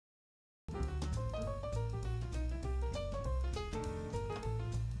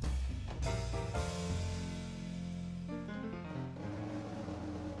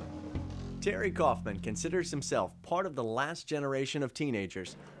Terry Kaufman considers himself part of the last generation of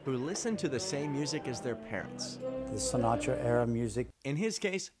teenagers who listen to the same music as their parents. The Sinatra era music. In his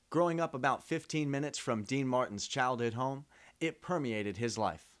case, growing up about 15 minutes from Dean Martin's childhood home, it permeated his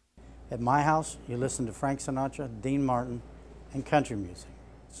life. At my house, you listen to Frank Sinatra, Dean Martin, and country music.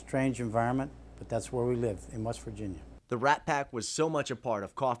 Strange environment, but that's where we live, in West Virginia. The Rat Pack was so much a part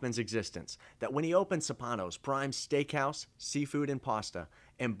of Kaufman's existence that when he opened Supano's prime steakhouse, seafood, and pasta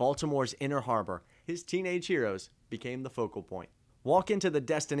in Baltimore's Inner Harbor, his teenage heroes became the focal point. Walk into the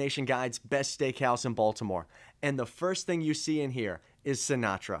Destination Guide's best steakhouse in Baltimore, and the first thing you see and hear is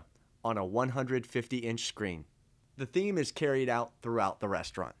Sinatra on a 150-inch screen. The theme is carried out throughout the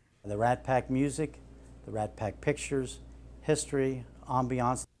restaurant. The Rat Pack music, the Rat Pack pictures, history,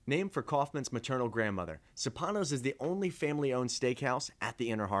 ambiance. Named for Kaufman's maternal grandmother, Supano's is the only family-owned steakhouse at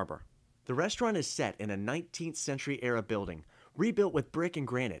the Inner Harbor. The restaurant is set in a 19th century era building, rebuilt with brick and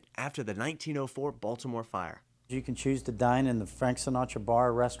granite after the 1904 Baltimore fire. You can choose to dine in the Frank Sinatra bar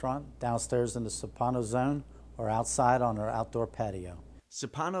or restaurant, downstairs in the Supano zone, or outside on our outdoor patio.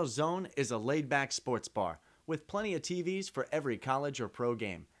 Supano Zone is a laid-back sports bar with plenty of TVs for every college or pro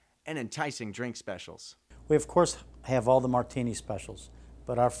game and enticing drink specials. We, of course, have all the martini specials,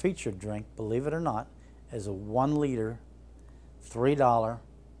 but our featured drink, believe it or not, is a 1 liter, $3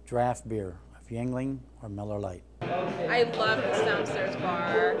 draft beer of Yuengling or Miller Lite. I love this downstairs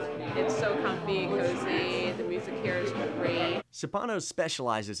bar. It's so comfy, cozy. The music here is great. Supano's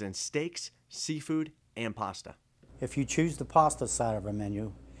specializes in steaks, seafood, and pasta. If you choose the pasta side of our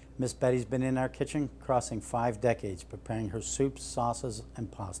menu, Miss Betty's been in our kitchen crossing 5 decades preparing her soups, sauces,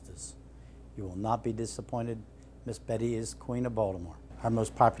 and pastas. You will not be disappointed. Miss Betty is Queen of Baltimore. Our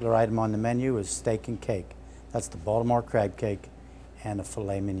most popular item on the menu is steak and cake. That's the Baltimore crab cake and a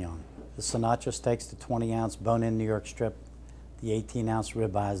filet mignon. The Sinatra steak's the 20-ounce bone-in New York strip. The 18-ounce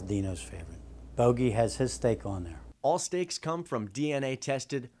ribeye is Dino's favorite. Bogey has his steak on there. All steaks come from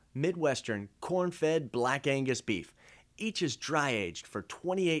DNA-tested, Midwestern, corn-fed Black Angus beef. Each is dry-aged for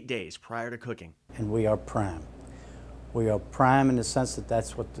 28 days prior to cooking. And we are prime. We are prime in the sense that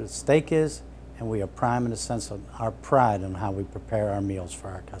that's what the steak is, and we are prime in the sense of our pride in how we prepare our meals for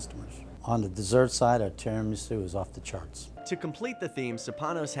our customers. On the dessert side, our tiramisu is off the charts. To complete the theme,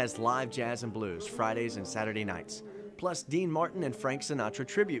 Supano's has live jazz and blues Fridays and Saturday nights, plus Dean Martin and Frank Sinatra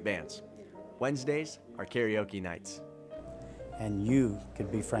tribute bands. Wednesdays are karaoke nights. And you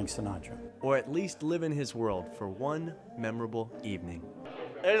could be Frank Sinatra. Or at least live in his world for one memorable evening.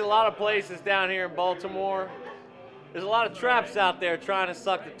 There's a lot of places down here in Baltimore. There's a lot of traps out there trying to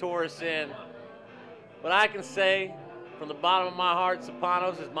suck the tourists in. But I can say, from the bottom of my heart,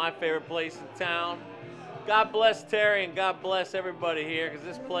 Supano's is my favorite place in town. God bless Terry and God bless everybody here, because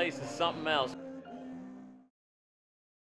this place is something else.